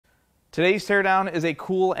Today's teardown is a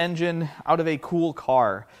cool engine out of a cool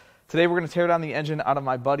car. Today we're going to tear down the engine out of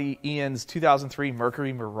my buddy Ian's 2003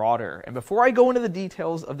 Mercury Marauder. And before I go into the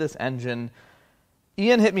details of this engine,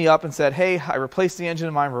 Ian hit me up and said, hey, I replaced the engine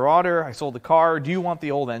in my Marauder, I sold the car, do you want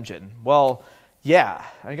the old engine? Well, yeah,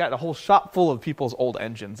 I got a whole shop full of people's old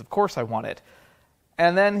engines, of course I want it.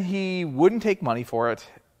 And then he wouldn't take money for it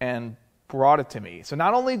and brought it to me. So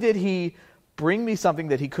not only did he bring me something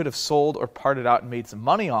that he could have sold or parted out and made some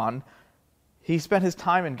money on, he spent his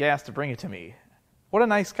time and gas to bring it to me. What a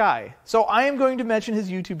nice guy. So I am going to mention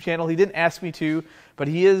his YouTube channel. He didn't ask me to, but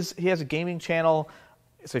he has a gaming channel.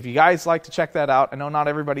 So if you guys like to check that out, I know not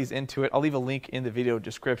everybody's into it. I'll leave a link in the video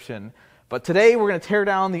description. But today we're going to tear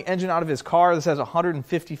down the engine out of his car. This has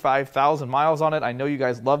 155,000 miles on it. I know you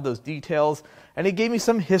guys love those details. And he gave me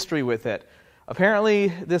some history with it. Apparently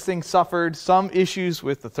this thing suffered some issues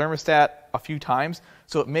with the thermostat a few times.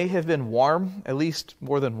 So it may have been warm at least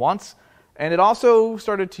more than once. And it also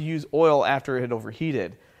started to use oil after it had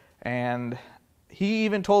overheated. And he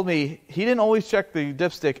even told me he didn't always check the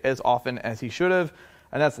dipstick as often as he should have.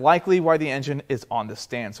 And that's likely why the engine is on the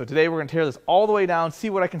stand. So today we're going to tear this all the way down, see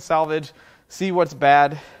what I can salvage, see what's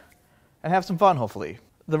bad, and have some fun, hopefully.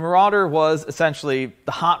 The Marauder was essentially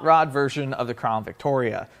the hot rod version of the Crown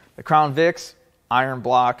Victoria. The Crown Vic's, iron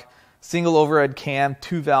block, single overhead cam,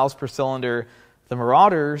 2 valves per cylinder. The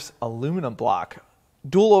Marauder's aluminum block.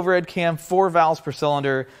 Dual overhead cam, 4 valves per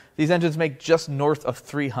cylinder. These engines make just north of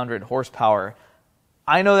 300 horsepower.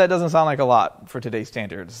 I know that doesn't sound like a lot for today's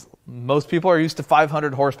standards. Most people are used to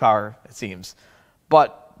 500 horsepower, it seems.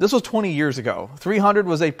 But this was 20 years ago. 300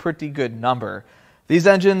 was a pretty good number. These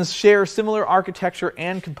engines share similar architecture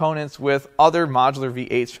and components with other modular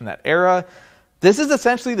V8s from that era. This is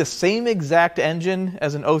essentially the same exact engine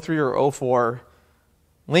as an 03 or 04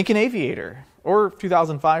 Lincoln Aviator. Or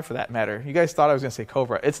 2005 for that matter. You guys thought I was going to say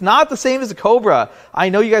Cobra. It's not the same as a Cobra. I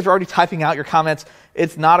know you guys are already typing out your comments.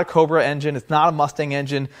 It's not a Cobra engine. It's not a Mustang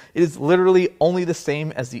engine. It is literally only the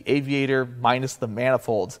same as the Aviator minus the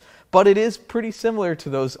manifolds. But it is pretty similar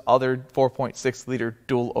to those other 4.6 liter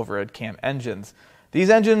dual overhead cam engines.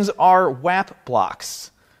 These engines are WAP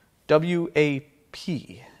blocks.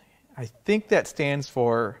 W-A-P. I think that stands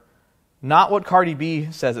for not what Cardi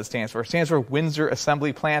B says it stands for. It stands for Windsor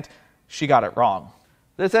Assembly Plant. She got it wrong.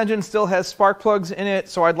 This engine still has spark plugs in it,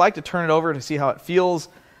 so I'd like to turn it over to see how it feels.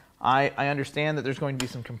 I understand that there's going to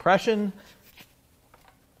be some compression.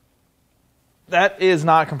 That is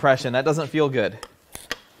not compression. That doesn't feel good.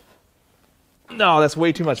 No, that's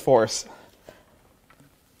way too much force.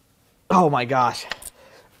 Oh my gosh.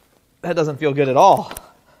 That doesn't feel good at all.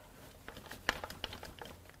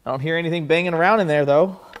 I don't hear anything banging around in there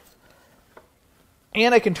though.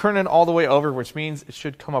 And I can turn it all the way over, which means it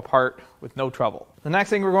should come apart with no trouble. The next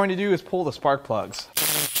thing we're going to do is pull the spark plugs.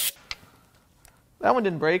 That one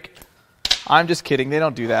didn't break. I'm just kidding, they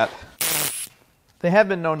don't do that. They have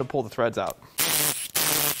been known to pull the threads out.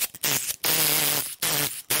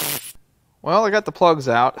 Well, I got the plugs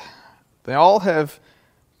out. They all have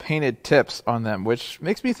painted tips on them, which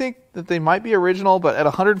makes me think that they might be original, but at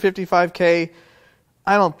 155K,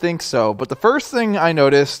 I don't think so. But the first thing I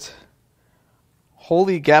noticed,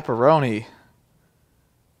 holy gapperoni,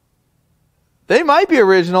 they might be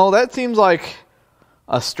original. That seems like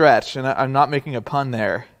a stretch, and I'm not making a pun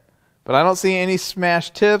there. But I don't see any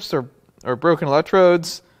smashed tips or broken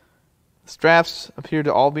electrodes. The straps appear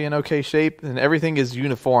to all be in okay shape, and everything is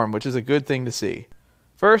uniform, which is a good thing to see.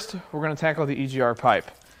 First, we're going to tackle the EGR pipe.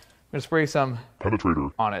 I'm going to spray some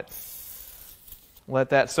penetrator on it.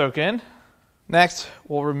 Let that soak in. Next,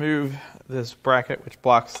 we'll remove this bracket which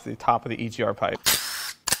blocks the top of the EGR pipe.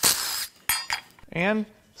 And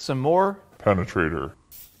some more penetrator.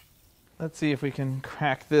 Let's see if we can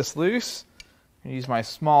crack this loose. Use my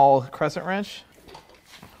small crescent wrench.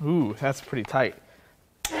 Ooh, that's pretty tight.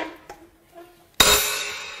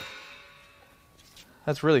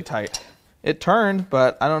 That's really tight. It turned,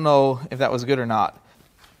 but I don't know if that was good or not.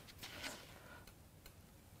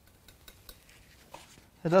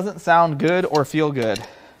 It doesn't sound good or feel good. Let's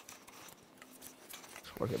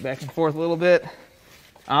work it back and forth a little bit.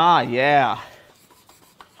 Ah, yeah.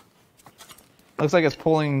 Looks like it's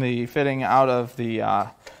pulling the fitting out of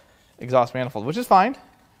the exhaust manifold, which is fine.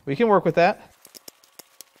 We can work with that.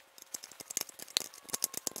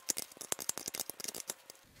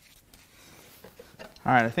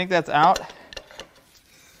 All right, I think that's out.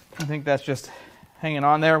 I think that's just hanging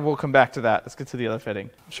on there. We'll come back to that. Let's get to the other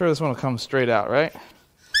fitting. I'm sure this one will come straight out, right?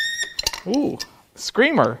 Ooh,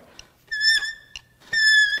 screamer.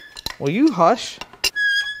 Will you hush?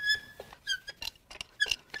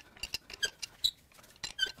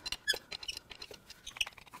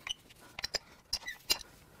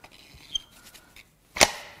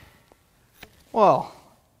 Well,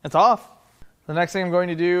 it's off. The next thing I'm going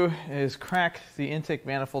to do is crack the intake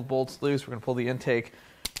manifold bolts loose. We're going to pull the intake.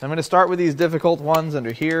 I'm going to start with these difficult ones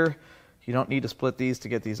under here. You don't need to split these to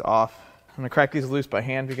get these off. I'm going to crack these loose by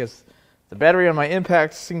hand because the battery on my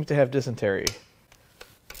impact seems to have dysentery.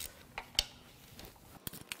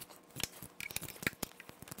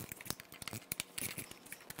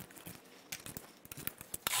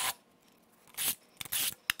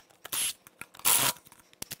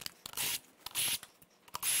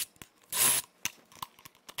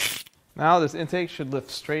 Now this intake should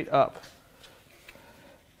lift straight up.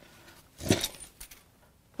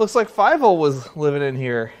 Looks like 5.0 was living in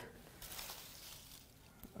here.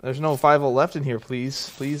 There's no 5.0 left in here,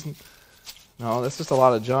 please. Please. No, that's just a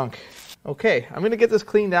lot of junk. Okay, I'm going to get this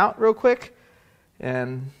cleaned out real quick.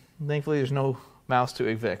 And thankfully there's no mouse to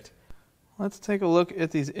evict. Let's take a look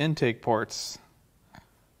at these intake ports.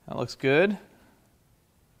 That looks good.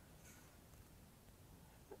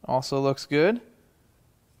 Also looks good.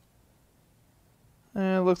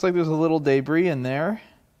 And it looks like there's a little debris in there.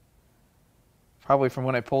 Probably from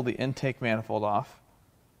when I pulled the intake manifold off.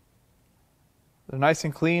 They're nice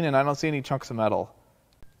and clean, and I don't see any chunks of metal.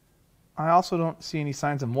 I also don't see any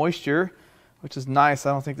signs of moisture, which is nice.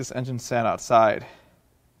 I don't think this engine sat outside.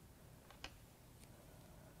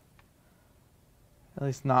 At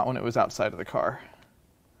least not when it was outside of the car.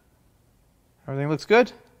 Everything looks good.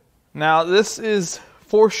 Now this is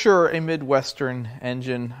for sure a Midwestern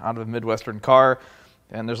engine out of a Midwestern car.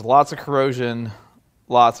 And there's lots of corrosion,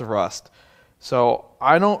 lots of rust. So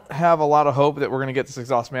I don't have a lot of hope that we're going to get this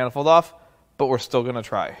exhaust manifold off, but we're still going to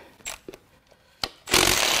try.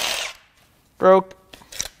 Broke.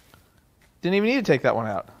 Didn't even need to take that one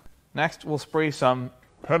out. Next, we'll spray some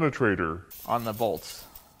penetrator on the bolts.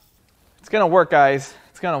 It's going to work, guys.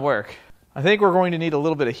 It's going to work. I think we're going to need a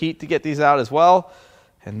little bit of heat to get these out as well.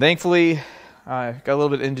 And thankfully, I got a little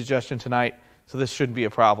bit of indigestion tonight, so this shouldn't be a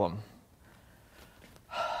problem.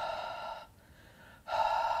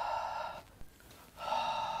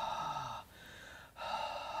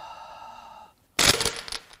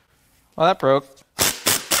 Well, that broke.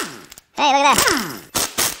 Hey, look at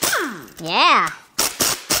that. Yeah.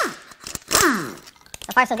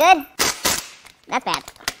 So far, so good. That's bad.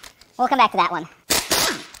 We'll come back to that one.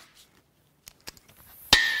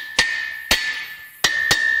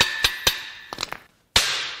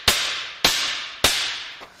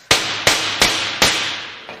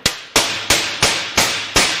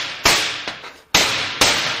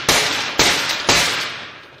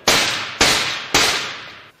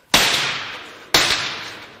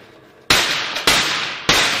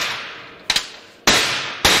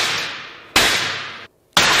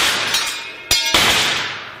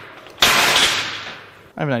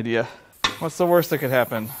 I have an idea. What's the worst that could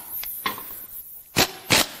happen?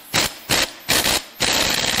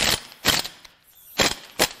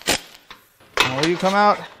 Will you come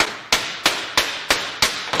out?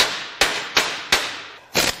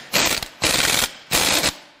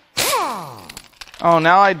 Oh,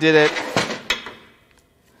 now I did it.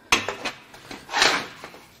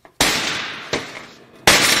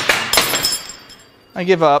 I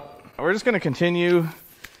give up. We're just going to continue.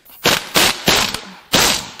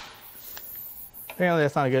 Apparently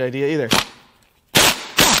that's not a good idea either.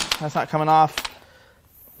 That's not coming off.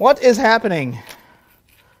 What is happening?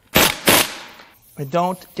 I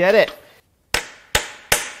don't get it.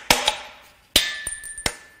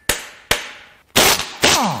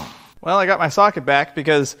 Well, I got my socket back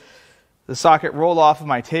because the socket rolled off of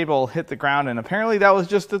my table, hit the ground, and apparently that was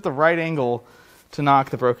just at the right angle to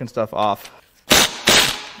knock the broken stuff off.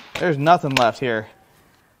 There's nothing left here.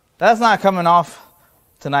 That's not coming off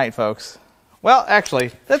tonight, folks. Well,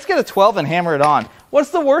 actually, let's get a 12 and hammer it on.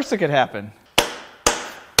 What's the worst that could happen?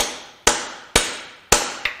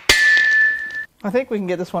 I think we can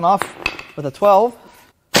get this one off with a 12.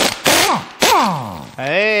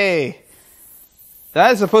 Hey,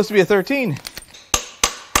 that is supposed to be a 13.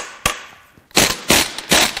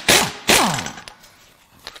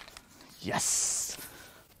 Yes.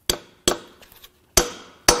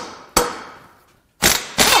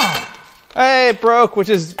 Hey, it broke, which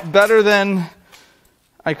is better than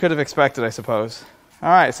I could have expected, I suppose. All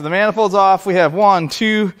right, so the manifold's off. We have 1,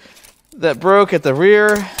 2 that broke at the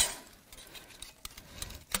rear.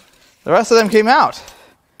 The rest of them came out.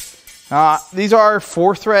 These are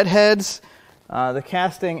 4-thread heads. The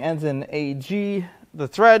casting ends in AG. The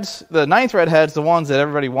threads, the 9-thread heads, the ones that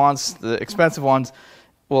everybody wants, the expensive ones,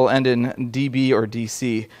 will end in DB or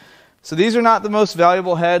DC. So these are not the most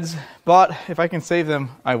valuable heads, but if I can save them,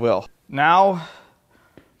 I will. Now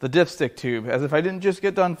the dipstick tube, as if I didn't just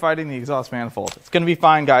get done fighting the exhaust manifold. It's going to be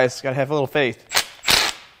fine, guys. Got to have a little faith.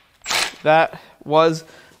 That was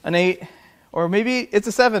an 8, or maybe it's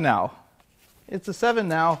a 7 now. It's a 7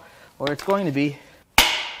 now, or it's going to be.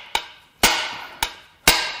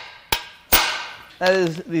 That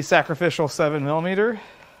is the sacrificial 7mm.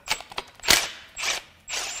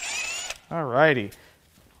 Alrighty,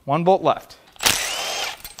 1 bolt left.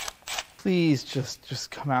 Please just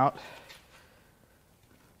come out.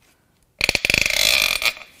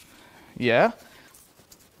 Yeah.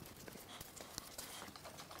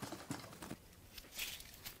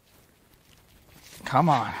 Come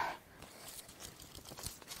on.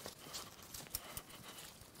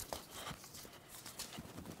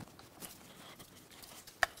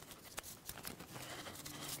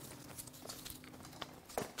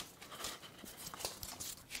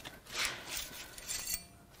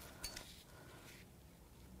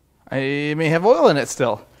 I may have oil in it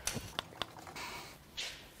still.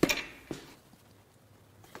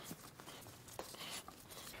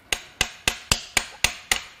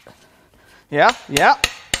 Yeah, yeah.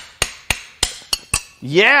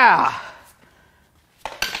 Yeah!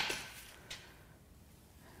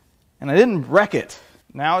 And I didn't wreck it.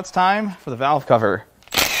 Now it's time for the valve cover.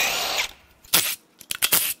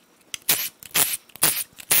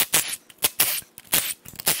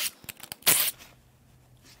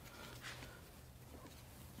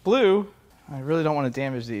 Blue, I really don't want to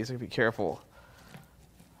damage these, so be careful.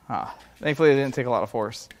 Thankfully it didn't take a lot of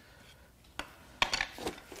force.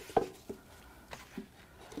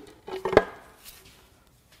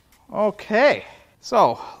 Okay,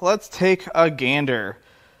 so let's take a gander.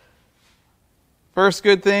 First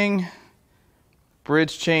good thing,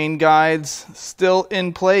 bridge chain guides still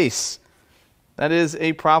in place. That is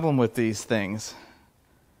a problem with these things.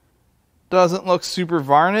 Doesn't look super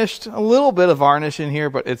varnished. A little bit of varnish in here,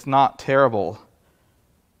 but it's not terrible.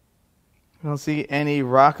 I don't see any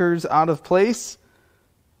rockers out of place.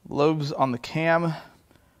 Lobes on the cam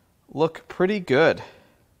look pretty good.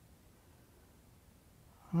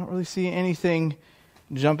 I don't really see anything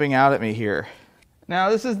jumping out at me here. Now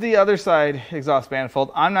this is the other side exhaust manifold.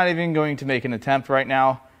 I'm not even going to make an attempt right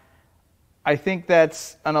now. I think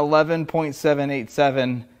that's an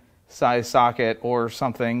 11.787 size socket or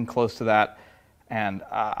something close to that, and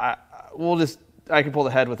I can pull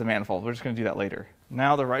the head with the manifold. We're just going to do that later.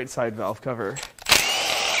 Now the right side valve cover.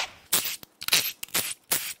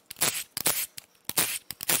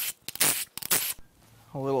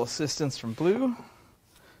 A little assistance from Blue.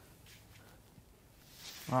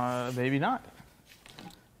 Maybe not.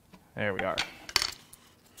 There we are.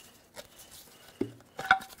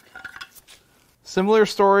 Similar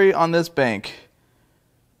story on this bank.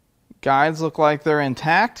 Guides look like they're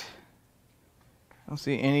intact. I don't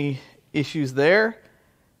see any issues there.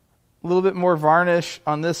 A little bit more varnish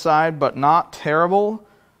on this side, but not terrible.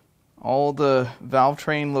 All the valve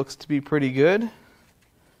train looks to be pretty good.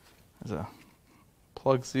 There's a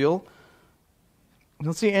plug seal. I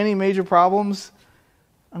don't see any major problems.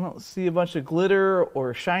 I don't see a bunch of glitter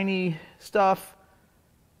or shiny stuff.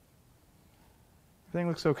 Everything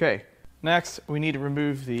looks okay. Next, we need to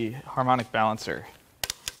remove the harmonic balancer.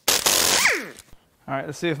 All right,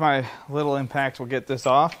 let's see if my little impact will get this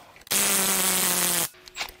off.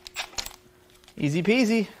 Easy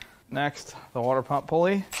peasy. Next, the water pump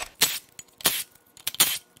pulley.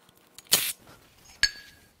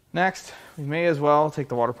 Next, we may as well take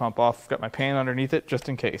the water pump off. I've got my pan underneath it just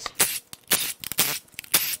in case.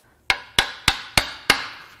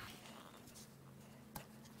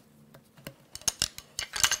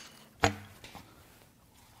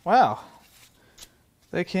 Wow,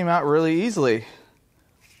 they came out really easily.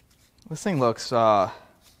 This thing looks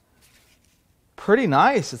pretty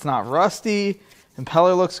nice. It's not rusty.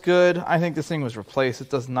 Impeller looks good. I think this thing was replaced. It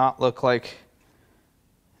does not look like...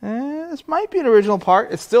 this might be an original part.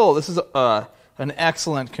 This is an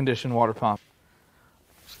excellent condition water pump.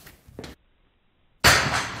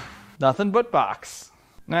 Nothing but box.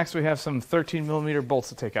 Next we have some 13mm bolts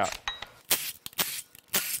to take out.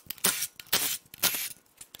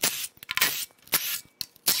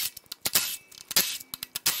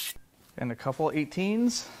 And a couple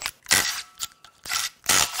 18s.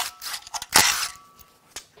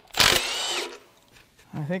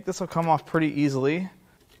 I think this will come off pretty easily.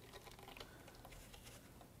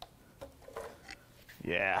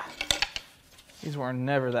 Yeah. These were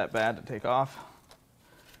never that bad to take off.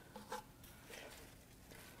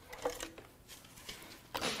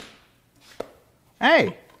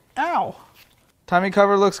 Hey! Ow! Timing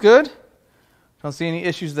cover looks good. Don't see any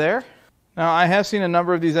issues there. Now, I have seen a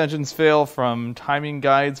number of these engines fail from timing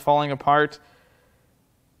guides falling apart.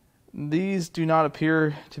 These do not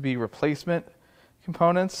appear to be replacement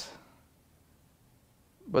components,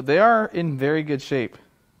 but they are in very good shape.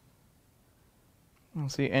 I don't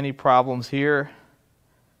see any problems here.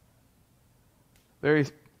 Very,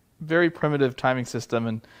 very primitive timing system,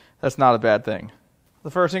 and that's not a bad thing. The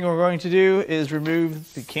first thing we're going to do is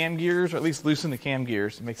remove the cam gears, or at least loosen the cam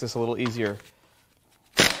gears. It makes this a little easier.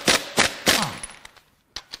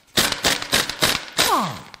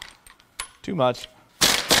 Too much.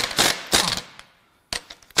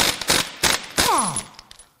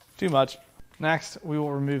 Too much. Next, we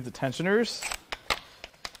will remove the tensioners.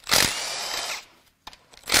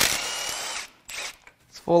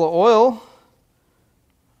 It's full of oil.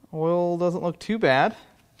 Oil doesn't look too bad.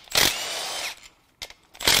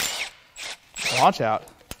 Watch out.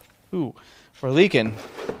 Ooh, we're leaking.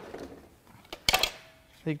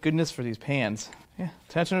 Thank goodness for these pans. Yeah,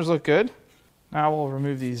 tensioners look good. Now we'll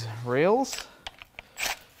remove these rails.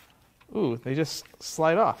 Ooh, they just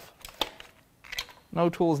slide off. No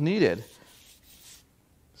tools needed.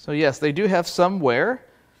 So yes, they do have some wear.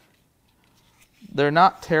 They're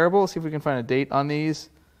not terrible. Let's see if we can find a date on these.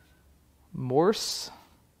 Morse.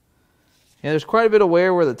 Yeah, there's quite a bit of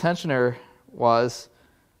wear where the tensioner was.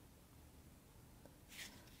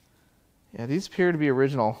 Yeah, these appear to be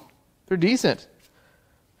original. They're decent.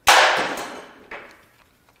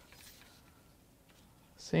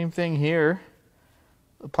 Same thing here.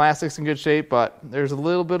 The plastic's in good shape, but there's a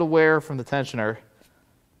little bit of wear from the tensioner.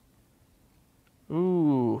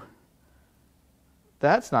 Ooh,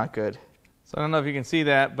 that's not good. So I don't know if you can see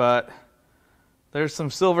that, but there's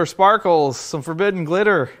some silver sparkles, some forbidden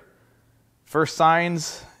glitter. First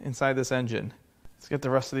signs inside this engine. Let's get the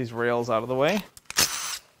rest of these rails out of the way.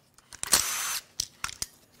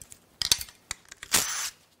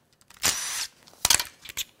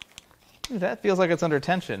 Ooh, that feels like it's under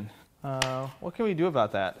tension. What can we do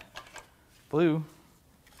about that? Blue.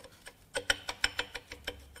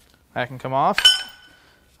 That can come off.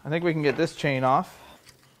 I think we can get this chain off.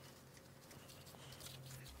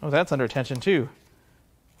 Oh, that's under tension too.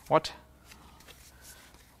 What?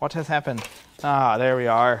 What has happened? Ah, there we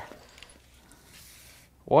are.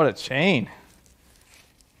 What a chain.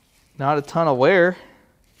 Not a ton of wear.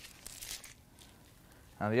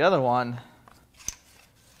 Now the other one,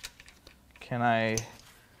 can I...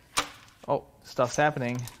 Oh, stuff's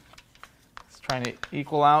happening. It's trying to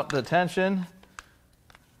equal out the tension.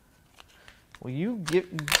 Will you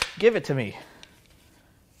give it to me?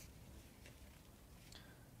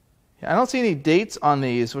 Yeah, I don't see any dates on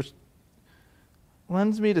these, which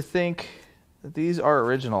lends me to think that these are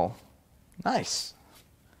original. Nice.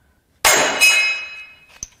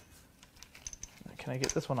 Can I get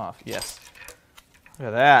this one off? Yes. Look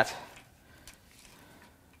at that.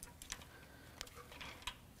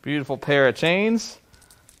 Beautiful pair of chains.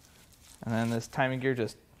 And then this timing gear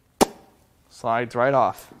just slides right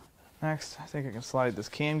off. Next, I think I can slide this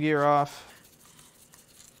cam gear off.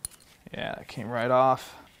 Yeah, that came right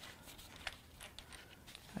off.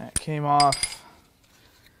 That came off.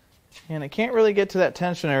 And I can't really get to that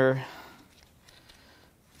tensioner.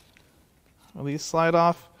 Will these slide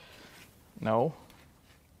off? No.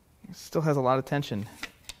 It still has a lot of tension.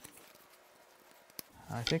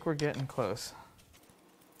 I think we're getting close.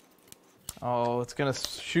 Oh, it's going to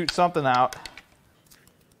shoot something out.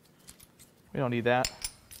 We don't need that.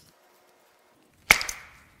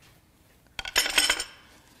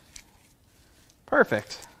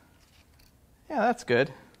 Perfect. Yeah, that's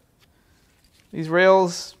good. These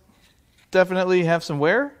rails definitely have some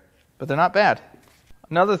wear, but they're not bad.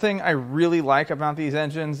 Another thing I really like about these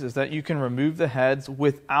engines is that you can remove the heads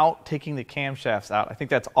without taking the camshafts out. I think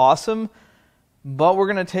that's awesome, but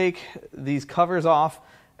we're going to take these covers off,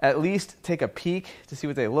 at least take a peek to see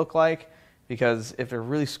what they look like, because if they're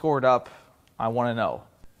really scored up, I want to know.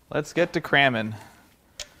 Let's get to cramming.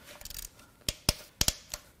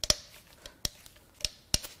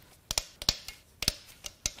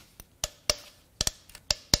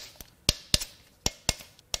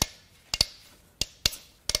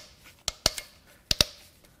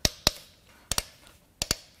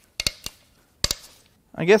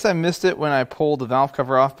 I guess I missed it when I pulled the valve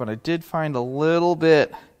cover off, but I did find a little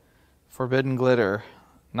bit forbidden glitter.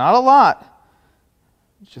 Not a lot,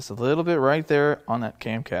 just a little bit right there on that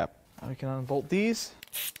cam cap. Now we can unbolt these.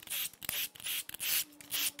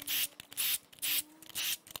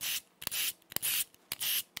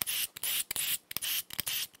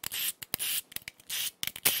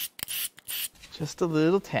 Just a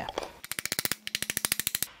little tap.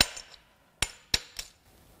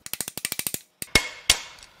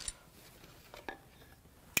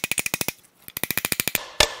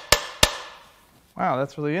 Wow,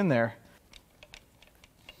 that's really in there.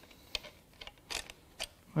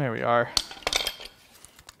 There we are.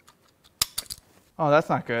 Oh, that's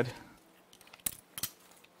not good.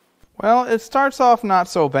 Well, it starts off not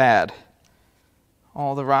so bad.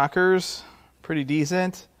 All the rockers, pretty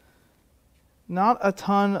decent. Not a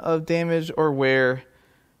ton of damage or wear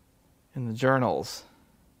in the journals.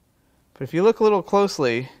 But if you look a little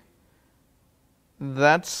closely,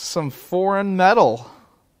 that's some foreign metal.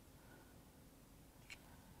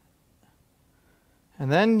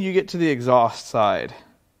 And then you get to the exhaust side.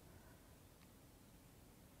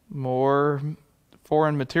 More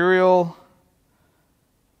foreign material.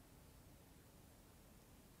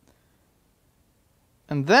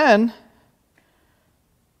 And then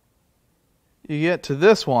you get to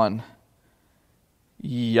this one.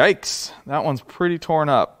 Yikes, that one's pretty torn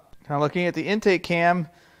up. Now looking at the intake cam,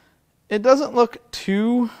 it doesn't look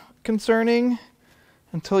too concerning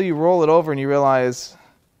until you roll it over and you realize,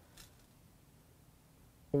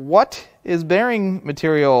 what is bearing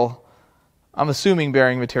material, I'm assuming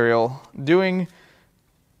bearing material, doing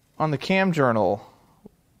on the cam journal?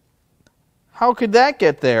 How could that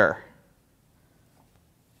get there?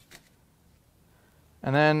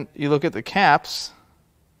 And then you look at the caps,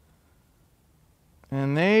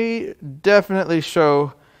 and they definitely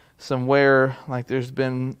show some wear, like there's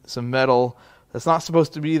been some metal that's not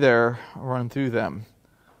supposed to be there run through them.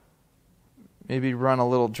 Maybe run a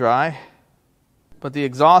little dry. But the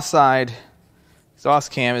exhaust side,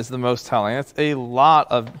 exhaust cam, is the most telling. That's a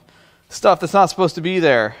lot of stuff that's not supposed to be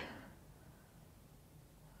there.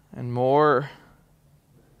 And more.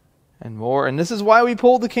 And more. And this is why we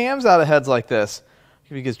pulled the cams out of heads like this.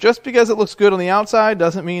 Because just because it looks good on the outside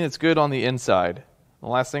doesn't mean it's good on the inside. The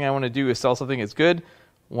last thing I want to do is sell something that's good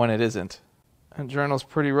when it isn't. That journal's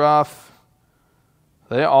pretty rough.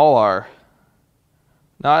 They all are.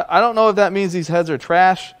 Now, I don't know if that means these heads are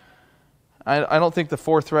trash. I don't think the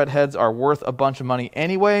 4-thread heads are worth a bunch of money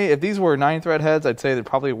anyway. If these were 9-thread heads, I'd say they're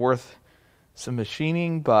probably worth some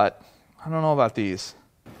machining, but I don't know about these.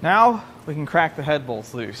 Now we can crack the head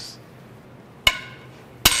bolts loose.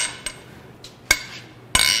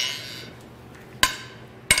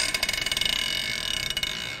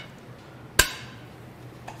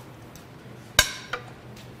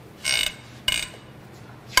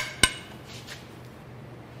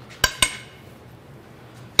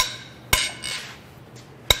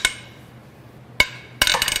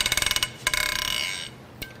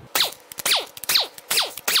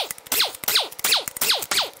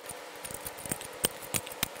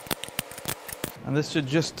 And this should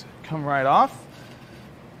just come right off.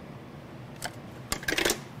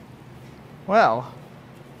 Well,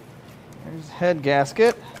 there's the head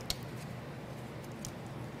gasket.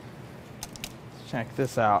 Let's check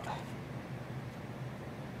this out.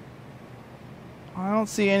 I don't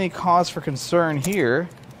see any cause for concern here.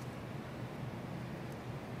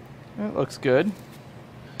 It looks good.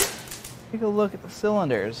 Take a look at the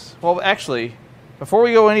cylinders. Well, actually, before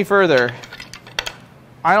we go any further,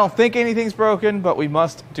 I don't think anything's broken, but we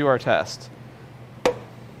must do our test.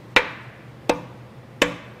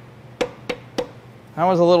 That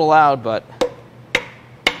was a little loud, but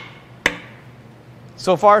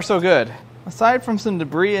so far so good. Aside from some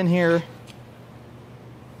debris in here,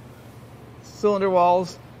 cylinder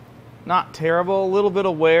walls, not terrible. A little bit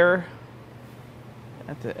of wear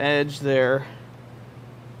at the edge there.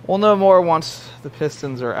 We'll know more once the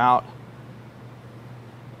pistons are out.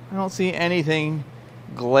 I don't see anything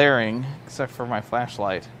glaring except for my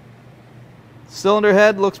flashlight. Cylinder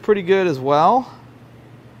head looks pretty good as well.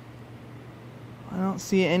 I don't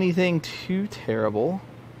see anything too terrible.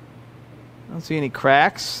 I don't see any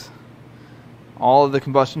cracks. All of the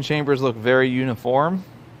combustion chambers look very uniform.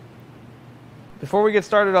 Before we get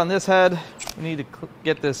started on this head, we need to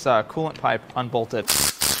get this coolant pipe unbolted.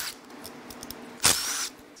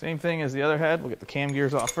 Same thing as the other head. We'll get the cam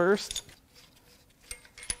gears off first.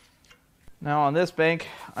 Now on this bank,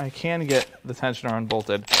 I can get the tensioner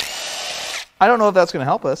unbolted. I don't know if that's going to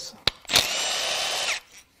help us.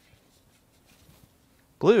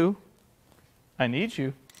 Blue, I need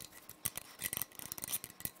you.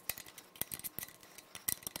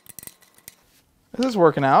 This is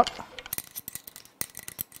working out.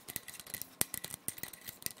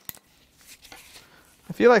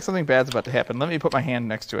 I feel like something bad's about to happen. Let me put my hand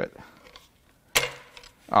next to it.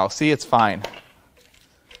 Oh, see, it's fine.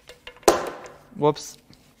 Whoops,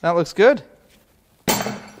 that looks good.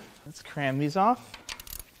 Let's cram these off.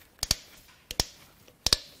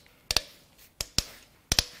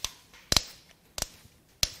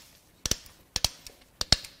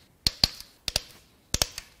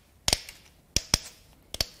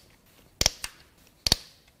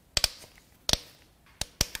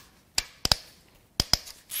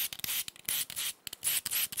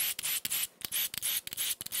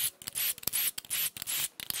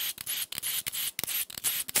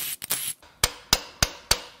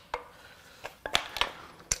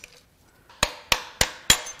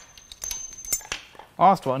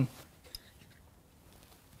 Lost one.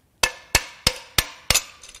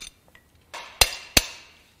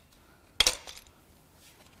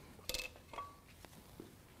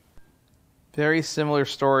 Very similar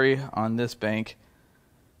story on this bank.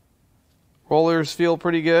 Rollers feel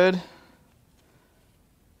pretty good.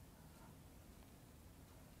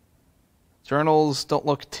 Journals don't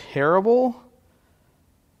look terrible.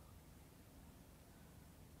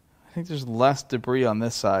 I think there's less debris on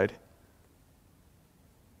this side.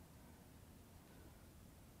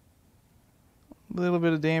 A little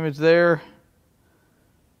bit of damage there.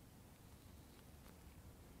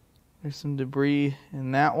 There's some debris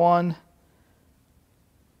in that one.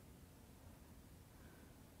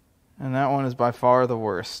 And that one is by far the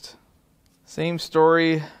worst. Same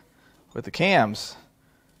story with the cams.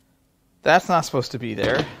 That's not supposed to be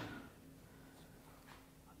there.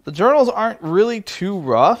 The journals aren't really too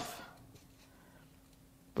rough,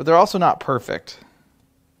 but they're also not perfect.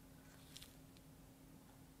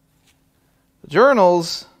 The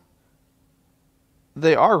journals,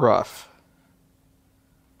 they are rough.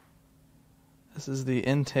 This is the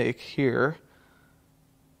intake here.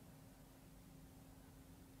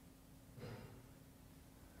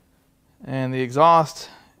 And the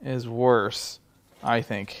exhaust is worse, I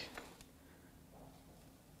think.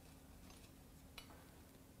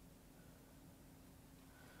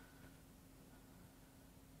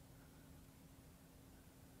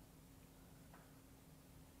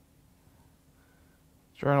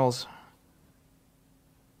 Journals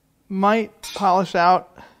might polish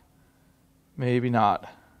out, maybe not.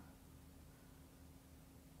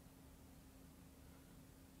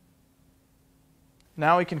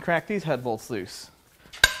 Now we can crack these head bolts loose.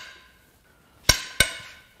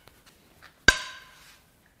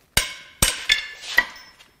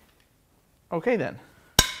 Okay then.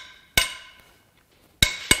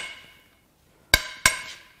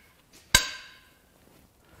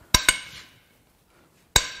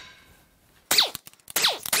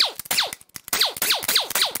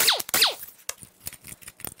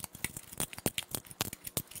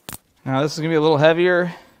 Now this is going to be a little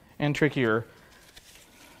heavier and trickier.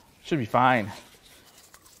 Should be fine.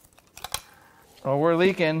 Oh, we're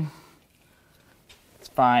leaking. It's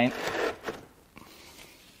fine.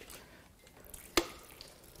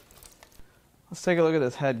 Let's take a look at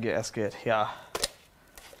this head gasket. Yeah.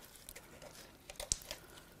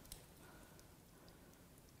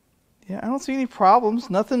 Yeah, I don't see any problems.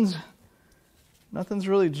 Nothing's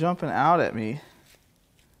really jumping out at me.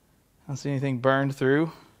 I don't see anything burned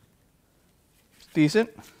through. It's decent.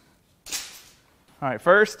 All right,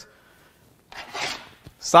 first,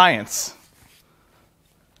 science.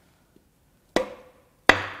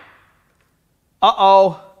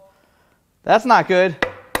 Uh-oh. That's not good.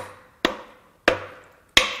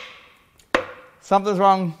 Something's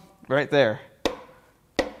wrong right there.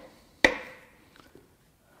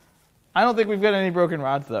 I don't think we've got any broken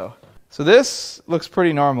rods, though. So this looks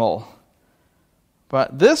pretty normal.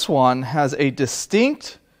 But this one has a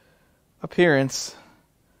distinct appearance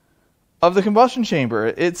of the combustion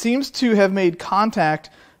chamber. It seems to have made contact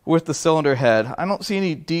with the cylinder head. I don't see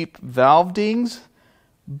any deep valve dings,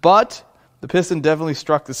 but the piston definitely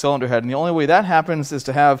struck the cylinder head. And the only way that happens is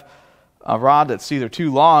to have a rod that's either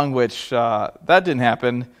too long, which that didn't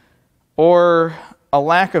happen, or a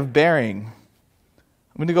lack of bearing.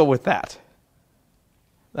 I'm going to go with that.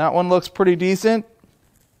 That one looks pretty decent,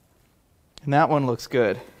 and that one looks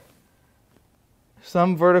good.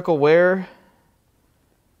 Some vertical wear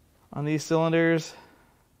on these cylinders.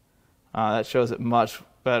 That shows it much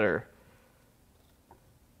better.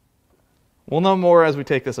 We'll know more as we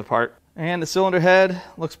take this apart. And the cylinder head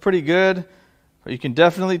looks pretty good, but you can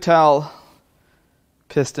definitely tell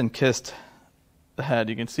piston kissed the head.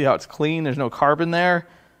 You can see how it's clean. There's no carbon there.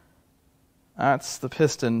 That's the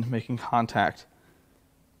piston making contact.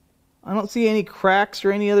 I don't see any cracks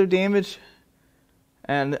or any other damage.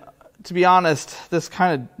 And to be honest, this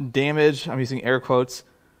kind of damage, I'm using air quotes,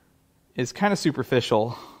 is kind of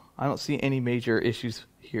superficial. I don't see any major issues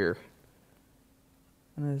here.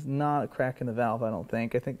 And there's not a crack in the valve, I don't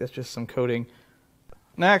think. I think that's just some coating.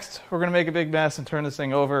 Next, we're going to make a big mess and turn this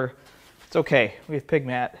thing over. It's okay. We have pig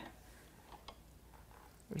mat.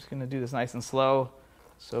 We're just going to do this nice and slow,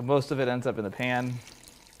 so most of it ends up in the pan.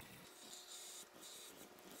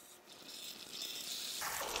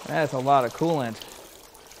 That's a lot of coolant.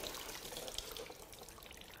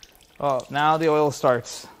 Oh, now the oil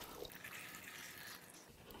starts.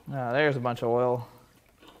 Ah, there's a bunch of oil.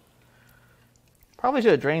 Probably should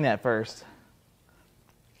have drained that first.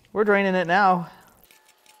 We're draining it now.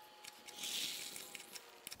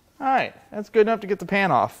 Alright, that's good enough to get the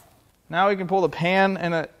pan off. Now we can pull the pan,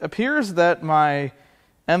 and it appears that my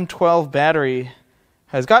M12 battery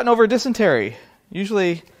has gotten over dysentery.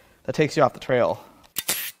 Usually that takes you off the trail.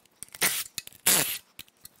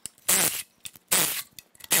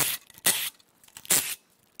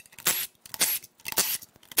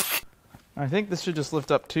 I think this should just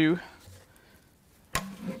lift up too.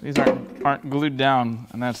 These aren't glued down,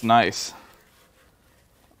 and that's nice.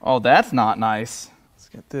 Oh, that's not nice. Let's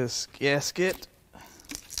get this gasket.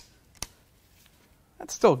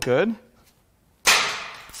 That's still good.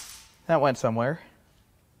 That went somewhere.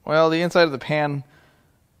 Well, the inside of the pan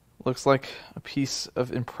looks like a piece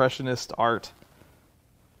of impressionist art.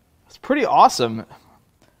 It's pretty awesome.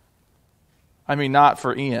 I mean, not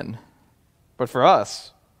for Ian, but for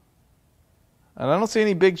us. And I don't see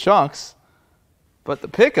any big chunks, but the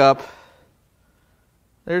pickup,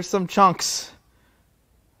 there's some chunks.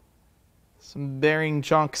 Some bearing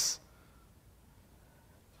chunks.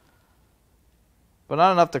 But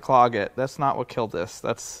not enough to clog it. That's not what killed this.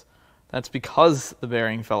 That's because the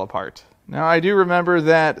bearing fell apart. Now I do remember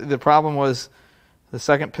that the problem was the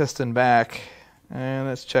second piston back. And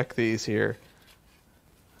let's check these here.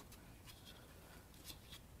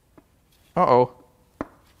 Uh-oh.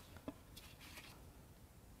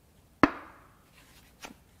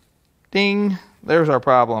 Ding. There's our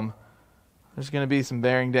problem. There's going to be some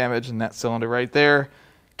bearing damage in that cylinder right there.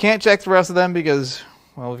 Can't check the rest of them because,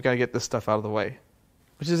 well, we've got to get this stuff out of the way.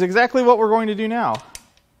 Which is exactly what we're going to do now.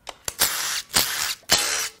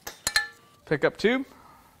 Pickup tube,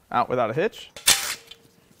 out without a hitch.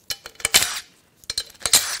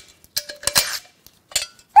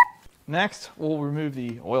 Next, we'll remove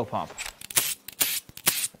the oil pump.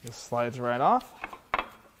 This slides right off.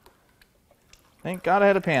 Thank God I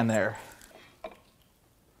had a pan there.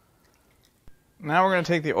 Now we're going to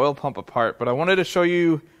take the oil pump apart, but I wanted to show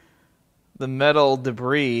you the metal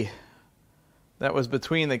debris that was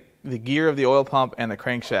between the gear of the oil pump and the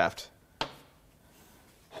crankshaft.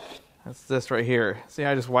 That's this right here. See how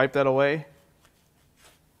I just wiped that away?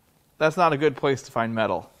 That's not a good place to find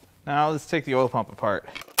metal. Now let's take the oil pump apart.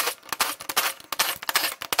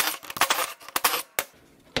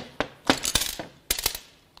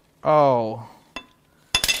 Oh.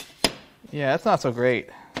 Yeah, that's not so great.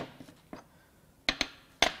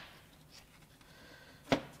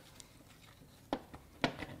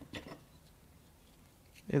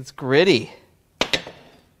 It's gritty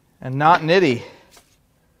and not nitty.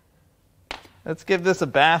 Let's give this a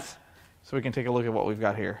bath so we can take a look at what we've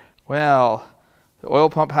got here. Well, the oil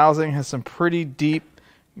pump housing has some pretty deep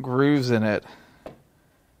grooves in it.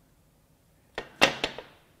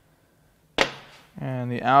 And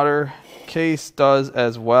the outer case does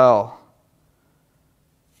as well.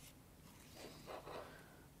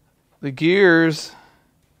 The gears,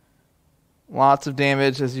 lots of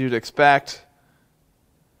damage as you'd expect.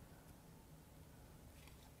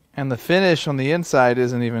 And the finish on the inside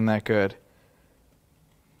isn't even that good.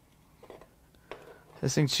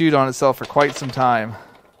 This thing chewed on itself for quite some time.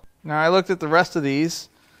 Now I looked at the rest of these.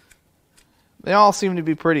 They all seem to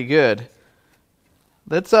be pretty good.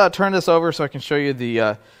 Let's turn this over so I can show you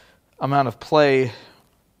the amount of play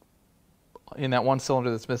in that one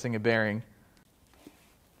cylinder that's missing a bearing.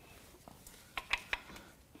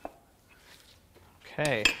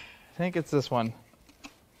 Okay, I think it's this one.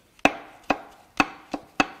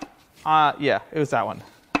 Yeah, it was that one.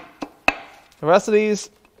 The rest of these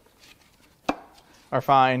are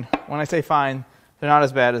fine. When I say fine, they're not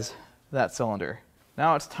as bad as that cylinder.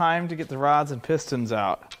 Now it's time to get the rods and pistons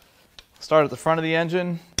out. Start at the front of the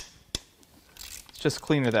engine. It's just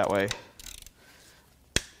cleaner that way.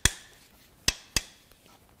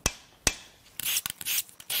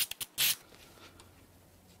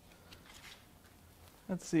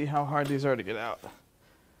 Let's see how hard these are to get out.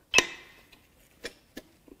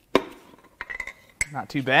 Not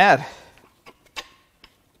too bad.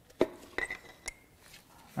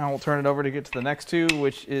 Now we'll turn it over to get to the next two,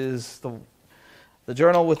 which is the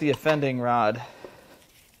journal with the offending rod.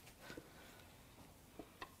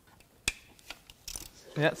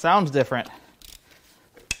 Yeah, it sounds different,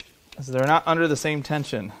 as they're not under the same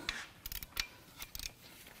tension.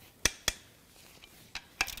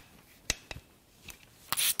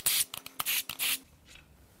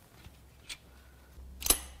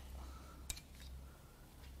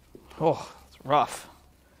 Oh, it's rough.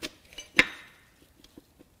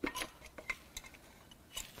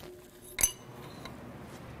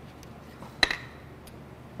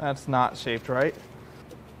 That's not shaped right.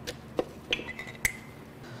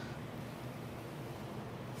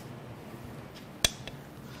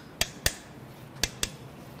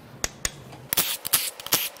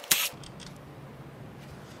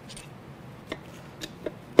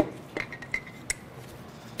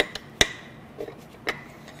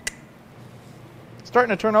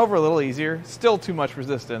 starting to turn over a little easier. Still too much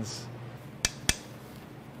resistance.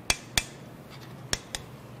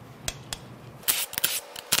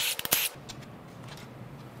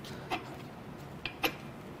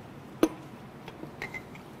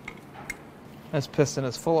 This piston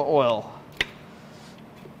is full of oil.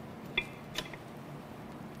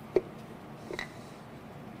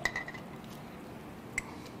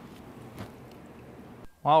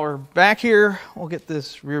 While we're back here, we'll get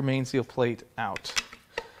this rear main seal plate out.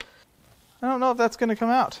 I don't know if that's going to come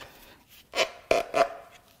out.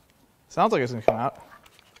 Sounds like it's going to come out.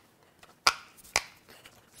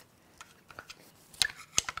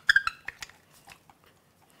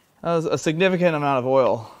 That was a significant amount of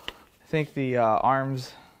oil. I think the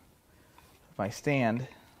arms of my stand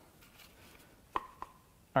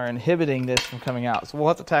are inhibiting this from coming out. So we'll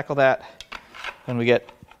have to tackle that when we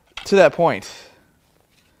get to that point.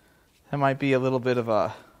 That might be a little bit of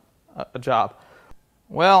a job.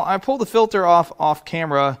 Well, I pulled the filter off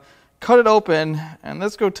camera, cut it open, and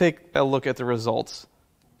let's go take a look at the results.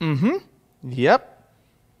 Yep.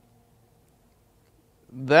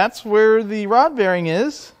 That's where the rod bearing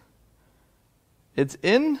is. It's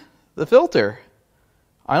in the filter.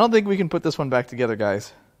 I don't think we can put this one back together,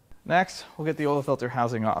 guys. Next, we'll get the oil filter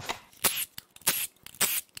housing off.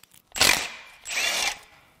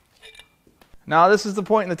 Now, this is the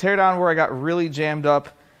point in the teardown where I got really jammed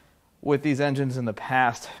up with these engines in the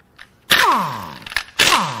past.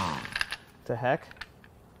 The heck?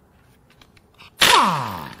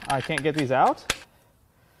 I can't get these out?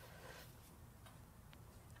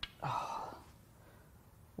 Oh.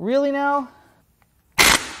 Really now?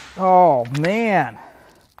 Oh, man.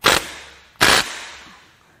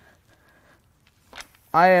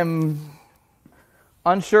 I am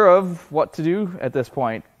unsure of what to do at this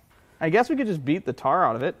point. I guess we could just beat the tar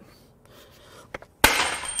out of it.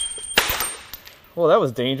 Well, that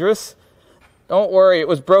was dangerous. Don't worry, it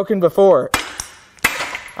was broken before.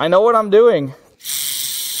 I know what I'm doing.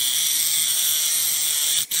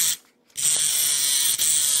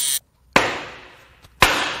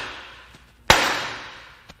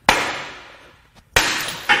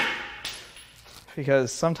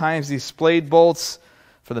 Because sometimes these splayed bolts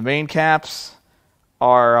for the main caps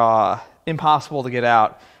are impossible to get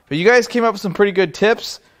out. But you guys came up with some pretty good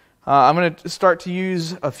tips. I'm going to start to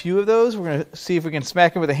use a few of those. We're going to see if we can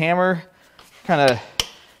smack it with a hammer, kind of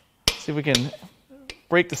see if we can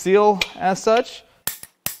break the seal as such.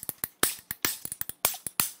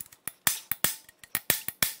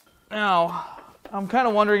 Now, I'm kind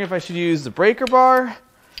of wondering if I should use the breaker bar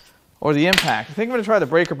or the impact. I think I'm going to try the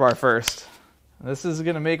breaker bar first. This is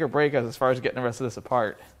going to make or break us as far as getting the rest of this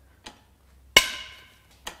apart.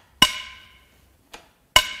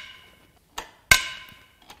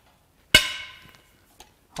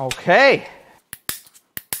 Okay.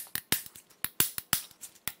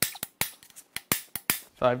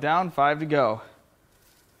 Five down, 5 to go.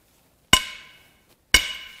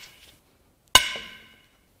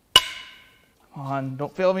 Come on,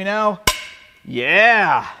 don't fail me now.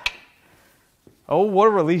 Yeah. Oh, what a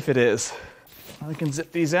relief it is. I can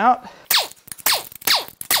zip these out.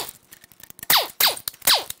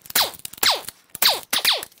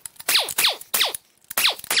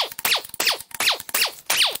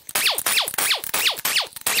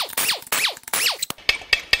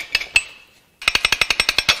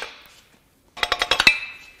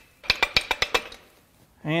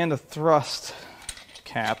 And a thrust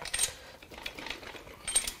cap.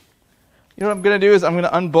 You know what I'm going to do is I'm going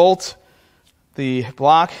to unbolt the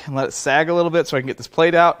block and let it sag a little bit so I can get this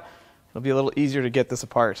plate out. It'll be a little easier to get this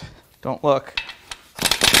apart. Don't look.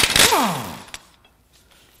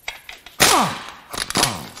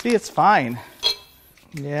 See, it's fine.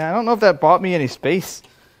 Yeah, I don't know if that bought me any space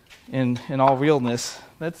in all realness.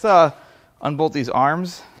 Let's unbolt these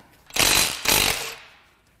arms.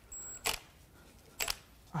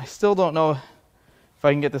 I still don't know if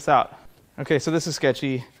I can get this out. Okay, so this is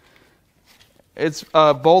sketchy. It's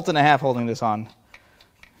a bolt and a half holding this on.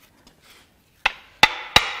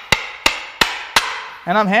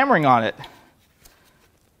 And I'm hammering on it.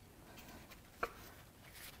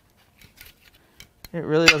 It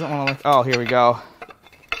really doesn't want to look. Oh, here we go.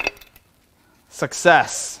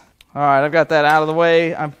 Success. All right, I've got that out of the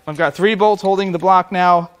way. I've got 3 bolts holding the block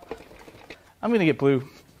now. I'm going to get blue.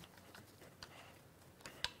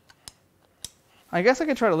 I guess I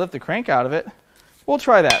could try to lift the crank out of it. We'll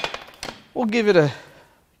try that. We'll give it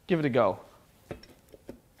a go.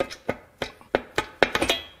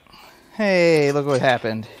 Hey, look what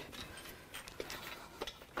happened.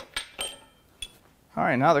 All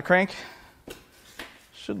right, now the crank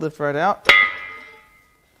should lift right out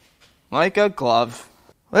like a glove.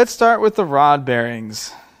 Let's start with the rod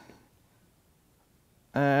bearings.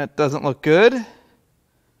 It doesn't look good.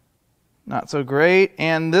 Not so great.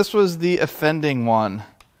 And this was the offending one.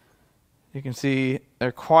 You can see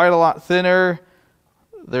they're quite a lot thinner.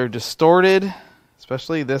 They're distorted,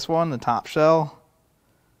 especially this one, the top shell.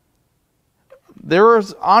 There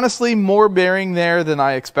was honestly more bearing there than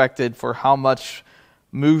I expected for how much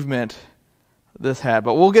movement this had,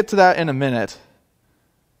 but we'll get to that in a minute.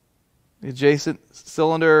 The adjacent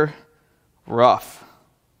cylinder, rough.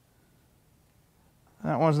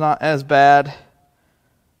 That one's not as bad,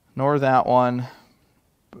 nor that one,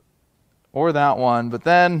 or that one, but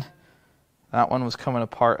then that one was coming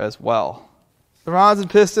apart as well. The rods and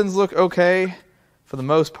pistons look okay for the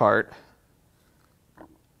most part.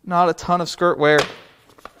 Not a ton of skirt wear,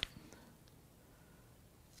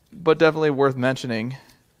 but definitely worth mentioning.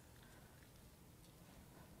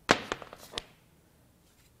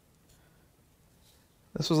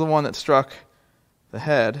 This was the one that struck the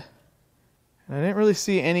head. And I didn't really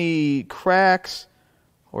see any cracks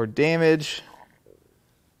or damage.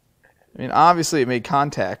 I mean, obviously it made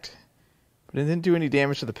contact, but it didn't do any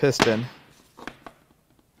damage to the piston.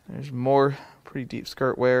 There's more pretty deep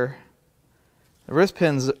skirt wear. The wrist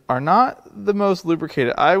pins are not the most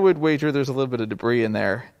lubricated. I would wager there's a little bit of debris in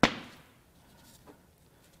there.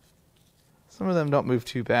 Some of them don't move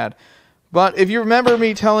too bad. But if you remember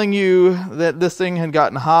me telling you that this thing had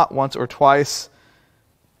gotten hot once or twice,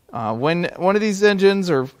 when one of these engines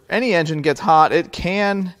or any engine gets hot, it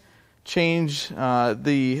can change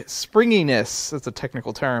the springiness, that's a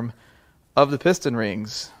technical term, of the piston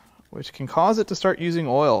rings, which can cause it to start using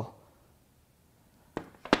oil.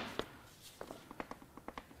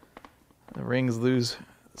 The rings lose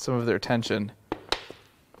some of their tension.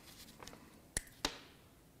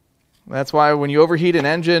 That's why when you overheat an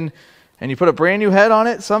engine and you put a brand new head on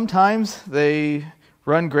it, sometimes they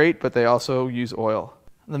run great, but they also use oil.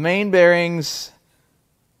 The main bearings,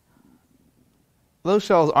 those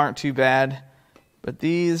shells aren't too bad, but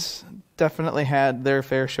these definitely had their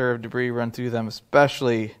fair share of debris run through them,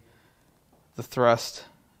 especially the thrust.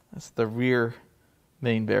 That's the rear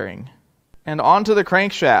main bearing. And onto the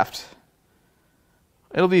crankshaft.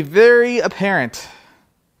 It'll be very apparent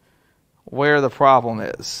where the problem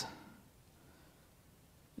is.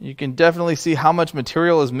 You can definitely see how much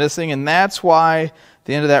material is missing, and that's why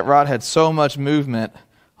the end of that rod had so much movement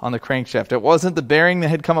on the crankshaft. It wasn't the bearing that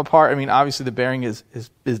had come apart. I mean, obviously the bearing is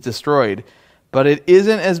destroyed, but it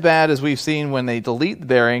isn't as bad as we've seen when they delete the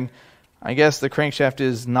bearing. I guess the crankshaft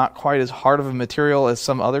is not quite as hard of a material as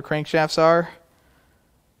some other crankshafts are.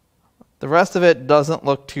 The rest of it doesn't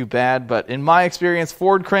look too bad, but in my experience,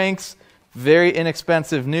 Ford cranks, very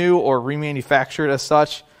inexpensive new or remanufactured as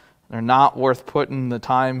such. They're not worth putting the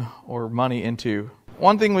time or money into.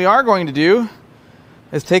 One thing we are going to do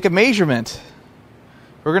is take a measurement.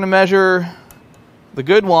 We're going to measure the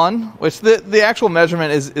good one, which the actual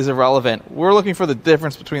measurement is irrelevant. We're looking for the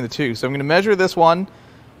difference between the two. So I'm going to measure this one,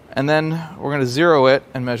 and then we're going to zero it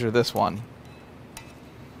and measure this one.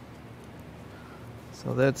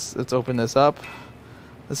 So let's open this up.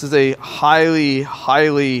 This is a highly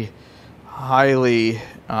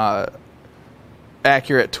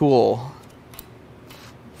accurate tool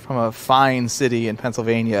from a fine city in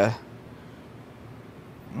Pennsylvania.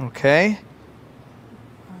 Okay.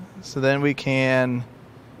 So then we can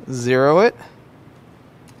zero it.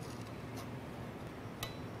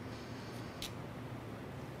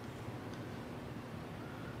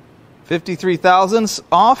 $53 thousandths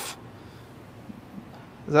off.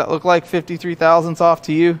 Does that look like 53 thousandths off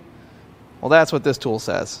to you? Well, that's what this tool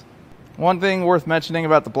says. One thing worth mentioning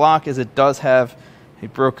about the block is it does have a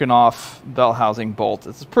broken off bell housing bolt.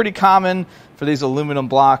 It's pretty common for these aluminum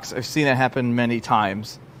blocks. I've seen it happen many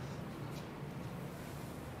times.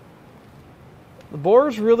 The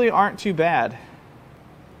bores really aren't too bad.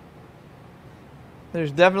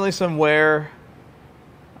 There's definitely some wear.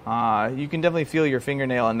 You can definitely feel your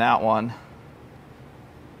fingernail in that one.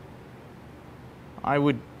 I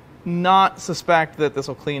would not suspect that this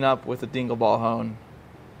will clean up with a dingle ball hone.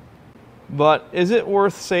 But is it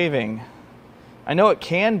worth saving? I know it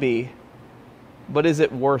can be, but is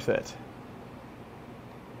it worth it?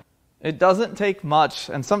 It doesn't take much,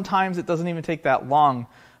 and sometimes it doesn't even take that long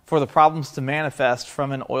for the problems to manifest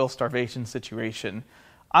from an oil starvation situation.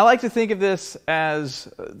 I like to think of this as,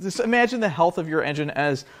 just imagine the health of your engine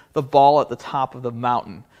as the ball at the top of the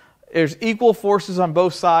mountain. There's equal forces on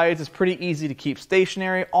both sides. It's pretty easy to keep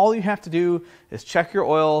stationary. All you have to do is check your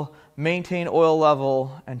oil, maintain oil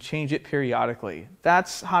level, and change it periodically.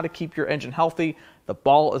 That's how to keep your engine healthy. The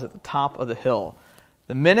ball is at the top of the hill.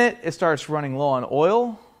 The minute it starts running low on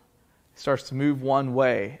oil, starts to move one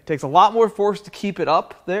way. It takes a lot more force to keep it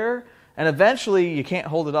up there, and eventually you can't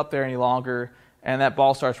hold it up there any longer, and that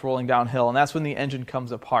ball starts rolling downhill, and that's when the engine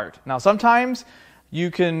comes apart. Now, sometimes you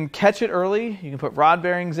can catch it early. You can put rod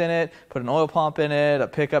bearings in it, put an oil pump in it, a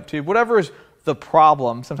pickup tube, whatever is the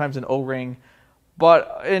problem, sometimes an O-ring.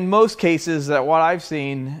 But in most cases, that what I've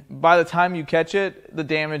seen, by the time you catch it, the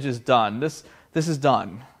damage is done. This is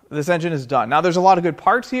done. This engine is done. Now, there's a lot of good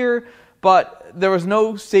parts here, but there was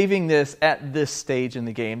no saving this at this stage in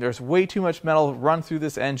the game. There's way too much metal run through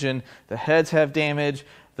this engine. The heads have damage.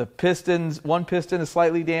 The pistons, one piston is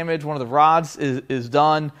slightly damaged. One of the rods is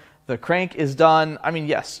done. The crank is done. I mean,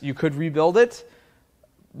 yes, you could rebuild it,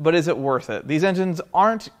 but is it worth it? These engines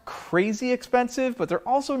aren't crazy expensive, but they're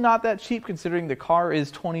also not that cheap considering the car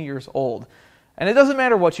is 20 years old. And it doesn't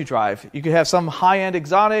matter what you drive. You could have some high-end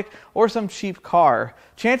exotic or some cheap car.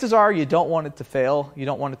 Chances are you don't want it to fail. You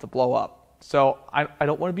don't want it to blow up. So I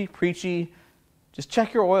don't want to be preachy. Just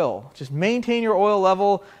check your oil. Just maintain your oil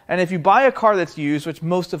level. And if you buy a car that's used, which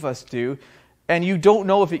most of us do, and you don't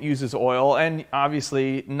know if it uses oil, and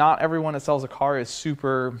obviously not everyone that sells a car is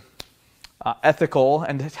super ethical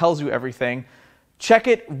and tells you everything, check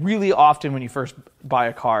it really often when you first buy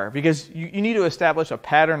a car, because you need to establish a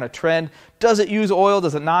pattern, a trend. Does it use oil?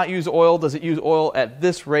 Does it not use oil? Does it use oil at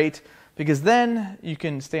this rate? Because then you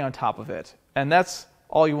can stay on top of it. And that's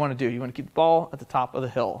all you want to do. You want to keep the ball at the top of the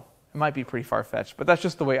hill. It might be pretty far-fetched, but that's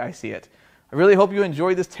just the way I see it. I really hope you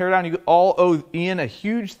enjoyed this teardown. You all owe Ian a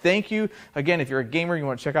huge thank you. Again, if you're a gamer, you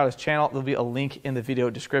want to check out his channel, there'll be a link in the video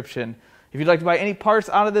description. If you'd like to buy any parts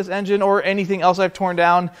out of this engine or anything else I've torn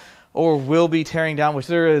down or will be tearing down, which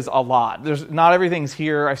there is a lot. Not everything's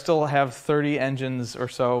here. I still have 30 engines or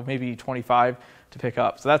so, maybe 25 to pick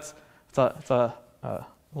up. So it's a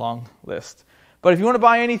long list. But if you want to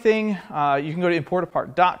buy anything, you can go to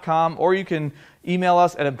importapart.com, or you can email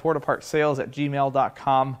us at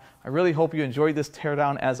importapartsales@gmail.com. I really hope you enjoyed this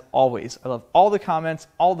teardown as always. I love all the comments,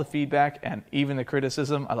 all the feedback, and even the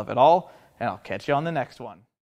criticism. I love it all, and I'll catch you on the next one.